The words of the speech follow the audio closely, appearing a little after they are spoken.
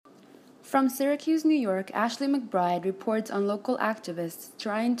From Syracuse, New York, Ashley McBride reports on local activists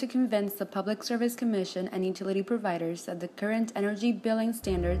trying to convince the Public Service Commission and utility providers that the current energy billing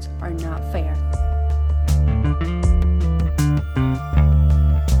standards are not fair.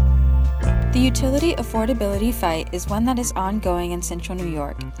 The utility affordability fight is one that is ongoing in central New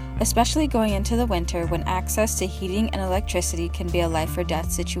York, especially going into the winter when access to heating and electricity can be a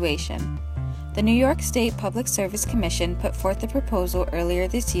life-or-death situation. The New York State Public Service Commission put forth a proposal earlier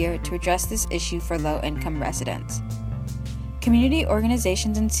this year to address this issue for low-income residents. Community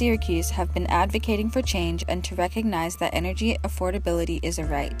organizations in Syracuse have been advocating for change and to recognize that energy affordability is a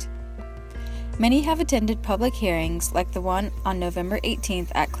right. Many have attended public hearings like the one on November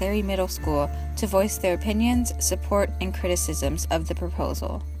 18th at Clary Middle School to voice their opinions, support, and criticisms of the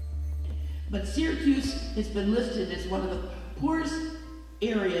proposal. But Syracuse has been listed as one of the poorest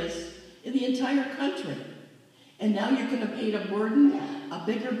areas in the entire country. And now you're going to paint a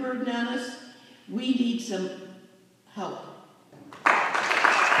bigger burden on us. We need some help. Thank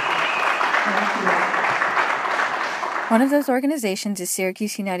you. One of those organizations is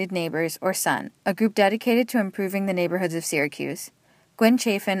Syracuse United Neighbors, or SUN, a group dedicated to improving the neighborhoods of Syracuse. Gwen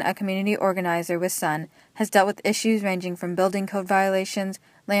Chafin, a community organizer with SUN, has dealt with issues ranging from building code violations,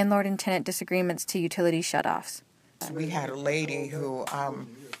 landlord and tenant disagreements to utility shutoffs. We had a lady who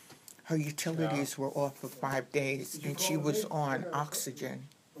her utilities were off for 5 days, and she was on oxygen.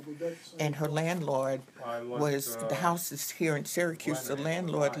 And her landlord was, the house is here in Syracuse, the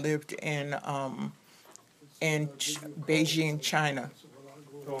landlord lived in Beijing, China.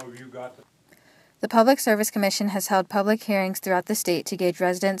 The Public Service Commission has held public hearings throughout the state to gauge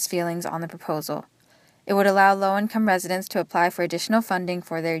residents' feelings on the proposal. It would allow low-income residents to apply for additional funding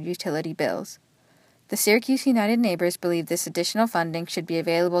for their utility bills. The Syracuse United Neighbors believe this additional funding should be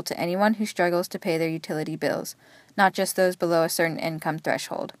available to anyone who struggles to pay their utility bills, not just those below a certain income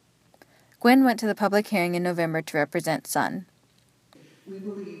threshold. Gwen went to the public hearing in November to represent SUN. We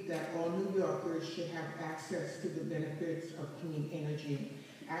believe that all New Yorkers should have access to the benefits of clean energy.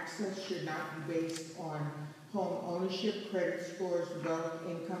 Access should not be based on home ownership, credit scores, wealth,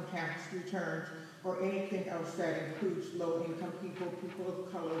 income tax returns, or anything else that includes low-income people, people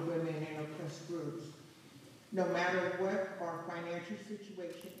of color, women, and oppressed groups. No matter what our financial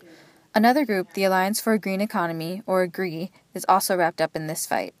situation is. Another group, the Alliance for a Green Economy, or AGREE, is also wrapped up in this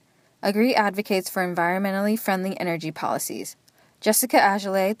fight. AGREE advocates for environmentally friendly energy policies. Jessica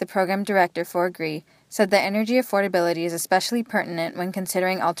Agelet, the program director for AGREE, said that energy affordability is especially pertinent when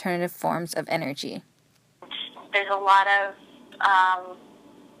considering alternative forms of energy. There's a lot of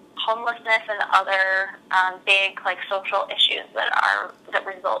homelessness and other big social issues that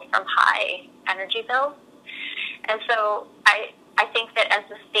result from high energy bills. And so I think that as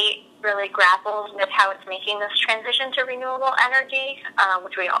the state really grapples with how it's making this transition to renewable energy,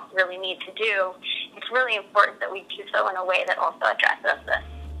 which we all really need to do, it's really important that we do so in a way that also addresses this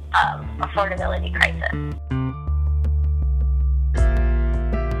affordability crisis.